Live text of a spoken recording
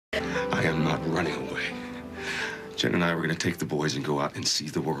I am not running away. Jen and I were going to take the boys and go out and see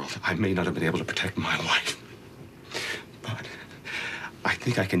the world. I may not have been able to protect my wife, but I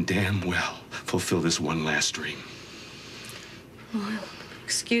think I can damn well fulfill this one last dream. Well,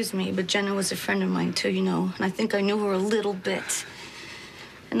 excuse me, but Jenna was a friend of mine, too, you know, and I think I knew her a little bit.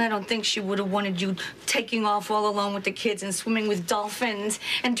 And I don't think she would have wanted you taking off all alone with the kids and swimming with dolphins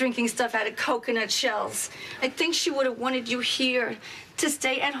and drinking stuff out of coconut shells. I think she would have wanted you here to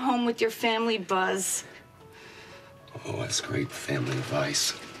stay at home with your family, Buzz. Oh, that's great family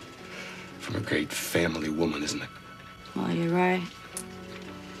advice. From a great family woman, isn't it? Well, you're right.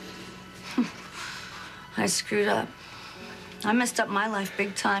 I screwed up. I messed up my life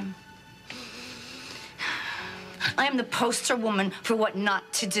big time. I am the poster woman for what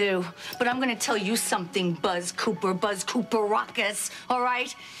not to do. But I'm gonna tell you something, Buzz Cooperacus, all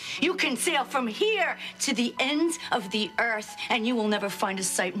right? You can sail from here to the ends of the earth, and you will never find a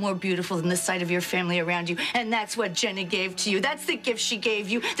sight more beautiful than the sight of your family around you. And that's what Jenna gave to you. That's the gift she gave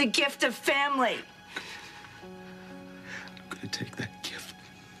you, the gift of family. I'm gonna take that gift,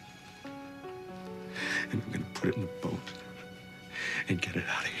 and I'm gonna put it in the boat and get it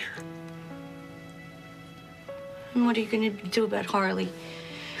out of here. And what are you going to do about Harley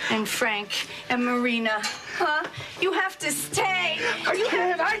and Frank and Marina? Huh? You have to stay.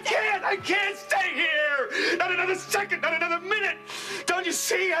 I can't stay here. Not another second, not another minute. Don't you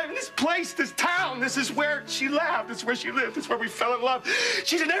see? I mean, this place, this town, this is where she laughed. This is where she lived. This is where we fell in love.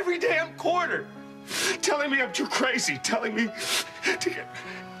 She's in every damn corner. Telling me I'm too crazy. Telling me to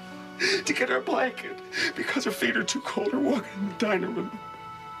get her a blanket because her feet are too cold. Or walking in the dining room.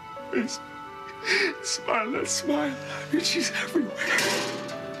 Smile that smile. I mean, she's everywhere.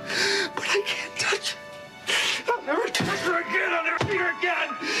 But I can't touch her. I'll never touch her again. I'll never see her again.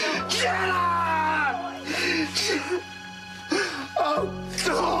 Jenna! Oh,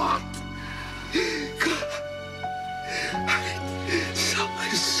 God. God. I mean, sell my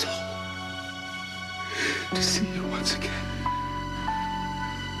soul to see you once again.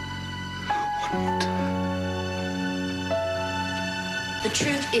 One more time. The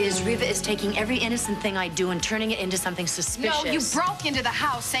truth is, Reva is taking every innocent thing I do and turning it into something suspicious. No, you broke into the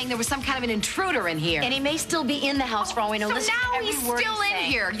house saying there was some kind of an intruder in here. And he may still be in the house for all we know. So Listen now to every he's word still in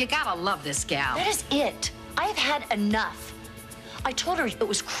saying. here. You gotta love this gal. That is it. I have had enough. I told her it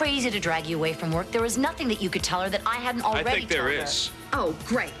was crazy to drag you away from work. There was nothing that you could tell her that I hadn't already I think there told her. is. Oh,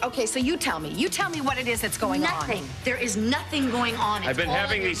 great. Okay, so you tell me. You tell me what it is that's going on. Nothing. There is nothing going on. It's I've been all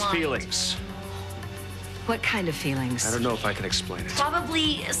having in your these mind. feelings. What kind of feelings? I don't know if I can explain it.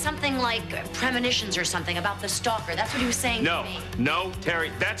 Probably something like premonitions or something about the stalker. That's what he was saying No, to me. no,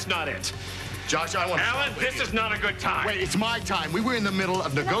 Terry, that's not it. Josh, I want to... Alan, this is not a good time. Wait, it's my time. We were in the middle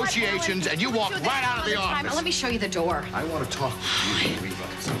of negotiations, and you walked right out of the office. Let me show you the door. I want to talk to you, Reva.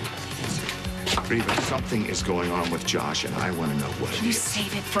 Reva, something is going on with Josh, and I want to know what Can it you is.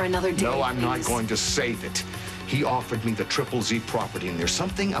 save it for another day, No, I'm not please? going to save it. He offered me the Triple Z property, and there's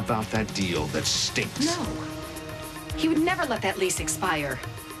something about that deal that stinks. No. He would never let that lease expire.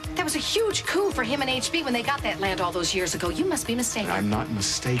 That was a huge coup for him and HB when they got that land all those years ago. You must be mistaken. I'm not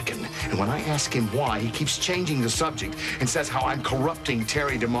mistaken. And when I ask him why, he keeps changing the subject and says how I'm corrupting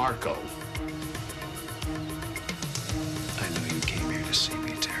Terry DeMarco. I know you came here to see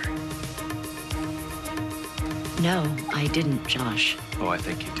me, Terry. No, I didn't, Josh. Oh, I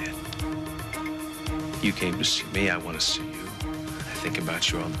think you did. You came to see me, I want to see you. I think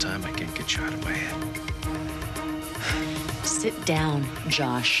about you all the time. I can't get you out of my head. Sit down,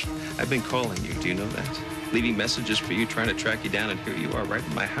 Josh. I've been calling you, do you know that? Leaving messages for you, trying to track you down, and here you are right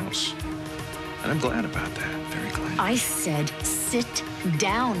in my house. And I'm glad about that, very glad. I said sit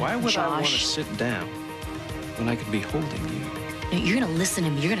down, Why would Josh. I want to sit down when I could be holding you? No, you're gonna listen to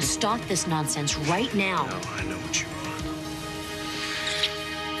me. You're gonna stop this nonsense right now. No, I know what you want.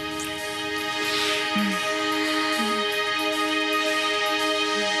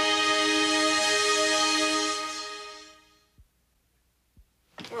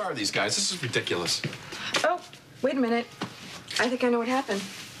 Where are these guys? This is ridiculous. Oh, wait a minute. I think I know what happened.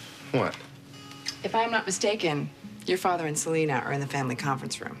 What? If I'm not mistaken, your father and Selena are in the family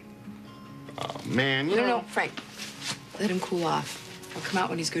conference room. Oh, man. No, Frank. Let him cool off. He'll come out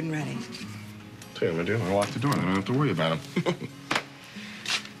when he's good and ready. Tell you what I'm gonna do. I'll lock the door. I don't have to worry about him.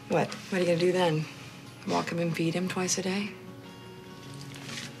 What? What are you gonna do then? Walk him and feed him twice a day?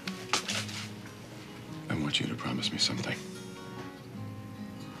 I want you to promise me something.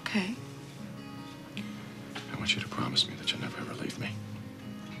 Okay. I want you to promise me that you'll never ever leave me.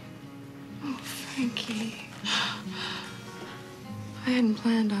 Oh, Frankie. I hadn't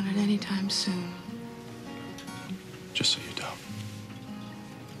planned on it anytime soon. Just so you don't.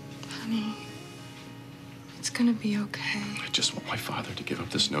 Honey, it's gonna be okay. I just want my father to give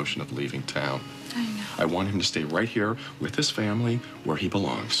up this notion of leaving town. I know. I want him to stay right here with his family where he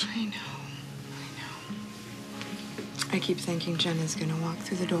belongs. I know. I keep thinking Jenna's gonna walk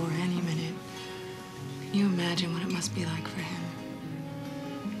through the door any minute. Can you imagine what it must be like for him?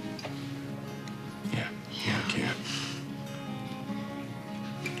 Yeah, I can.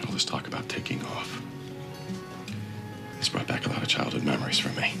 All this talk about taking off. It's brought back a lot of childhood memories for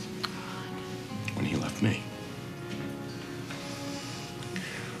me. When he left me.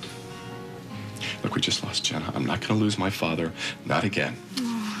 Look, we just lost Jenna. I'm not gonna lose my father. Not again. Oh,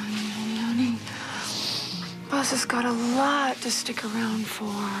 honey. Buzz has got a lot to stick around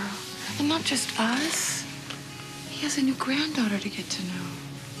for. And not just us. He has a new granddaughter to get to know.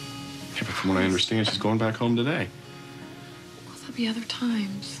 Yeah, but from what I understand, she's going back home today. Well, there'll be other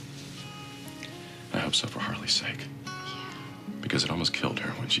times. I hope so for Harley's sake. Yeah. Because it almost killed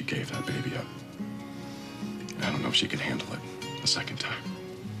her when she gave that baby up. I don't know if she can handle it a second time.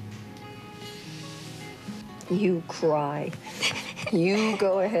 You cry. You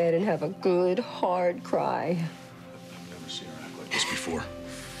go ahead and have a good, hard cry. I've never seen her act like this before.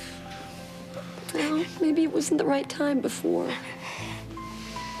 Well, maybe it wasn't the right time before.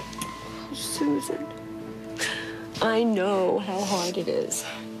 Oh, Susan, I know how hard it is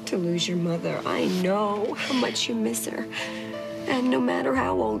to lose your mother. I know how much you miss her. And no matter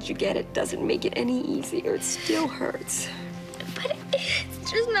how old you get, it doesn't make it any easier. It still hurts. But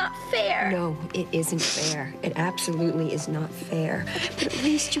it's just not fair. No, it isn't fair. It absolutely is not fair. But at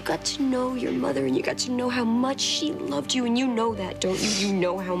least you got to know your mother and you got to know how much she loved you. And you know that, don't you? You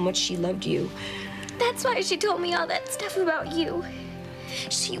know how much she loved you. That's why she told me all that stuff about you.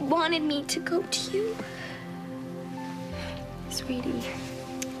 She wanted me to go to you. Sweetie.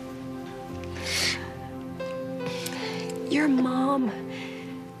 Your mom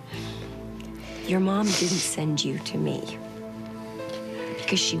didn't send you to me.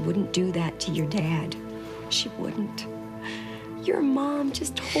 Because she wouldn't do that to your dad. She wouldn't. Your mom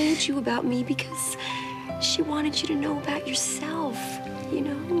just told you about me because she wanted you to know about yourself, you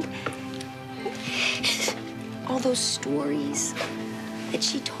know? All those stories that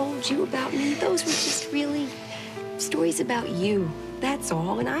she told you about me, those were just really stories about you. That's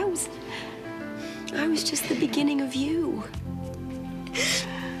all. And I was just the beginning of you.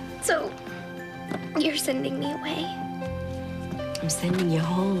 So, you're sending me away? I'm sending you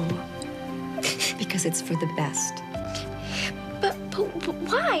home because it's for the best. But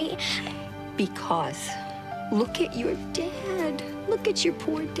why? Because look at your dad. Look at your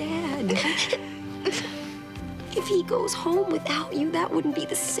poor dad. If he goes home without you, that wouldn't be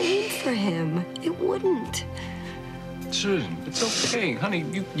the same for him. It wouldn't. Susan, it's okay. Honey,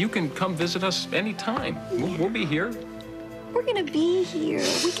 you can come visit us anytime. We'll be here. We're gonna be here.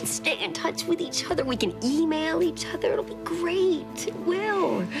 We can stay in touch with each other. We can email each other. It'll be great. It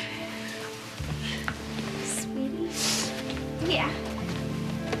will. Sweetie. Yeah.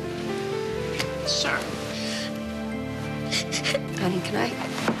 Sure. Honey, can I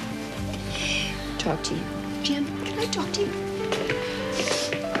talk to you? Jim, can I talk to you?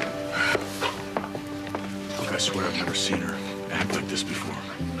 Look, I swear I've never seen her act like this before.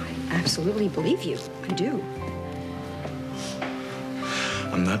 I absolutely believe you. I do.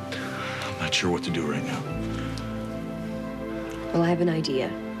 I'm not sure what to do right now. Well, I have an idea.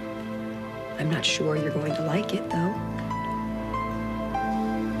 I'm not sure you're going to like it, though.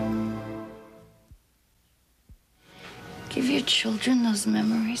 Give your children those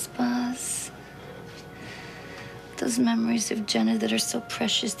memories, Buzz. Those memories of Jenna that are so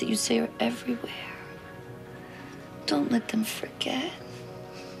precious that you say are everywhere. Don't let them forget.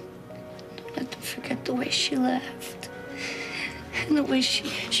 Don't let them forget the way she laughed. And the way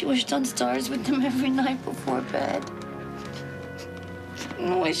she wished on stars with them every night before bed.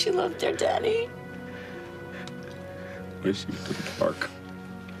 And the way she loved their daddy. Why she went to the park.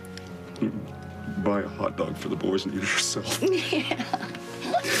 Buy a hot dog for the boys and eat it herself. Yeah.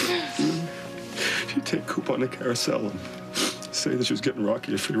 She'd take Coop on the carousel and say that she was getting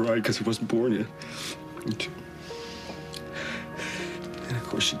Rocky a free ride because he wasn't born yet. And of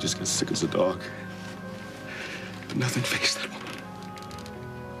course, she just got sick as a dog. But nothing faced that woman.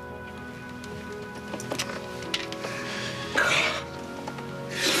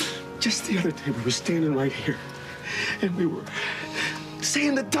 Just the other day, we were standing right here, and we were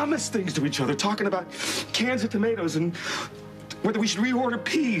saying the dumbest things to each other, talking about cans of tomatoes and whether we should reorder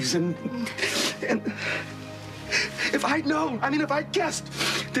peas, and if I'd known, if I'd guessed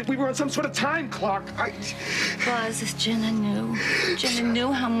that we were on some sort of time clock, Buzz, Jenna knew. Jenna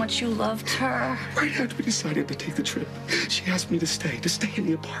knew how much you loved her. Right after we decided to take the trip, she asked me to stay in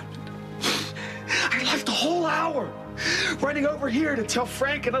the apartment. I left a whole hour running over here to tell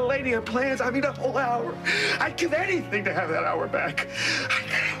Frank and the lady our plans. I mean, a whole hour. I'd give anything to have that hour back. I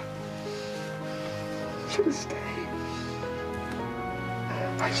should have stayed.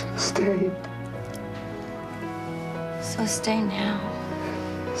 I should have stayed. So stay now.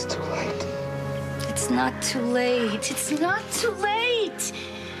 It's too late. It's not too late. It's not too late.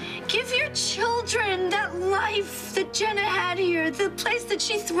 Give your children that life that Jenna had here, the place that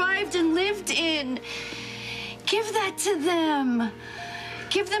she thrived and lived in. Give that to them.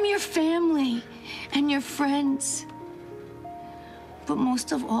 Give them your family and your friends. But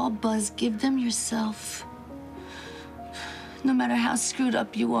most of all, Buzz, give them yourself. No matter how screwed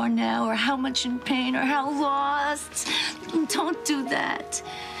up you are now, or how much in pain, or how lost, don't do that.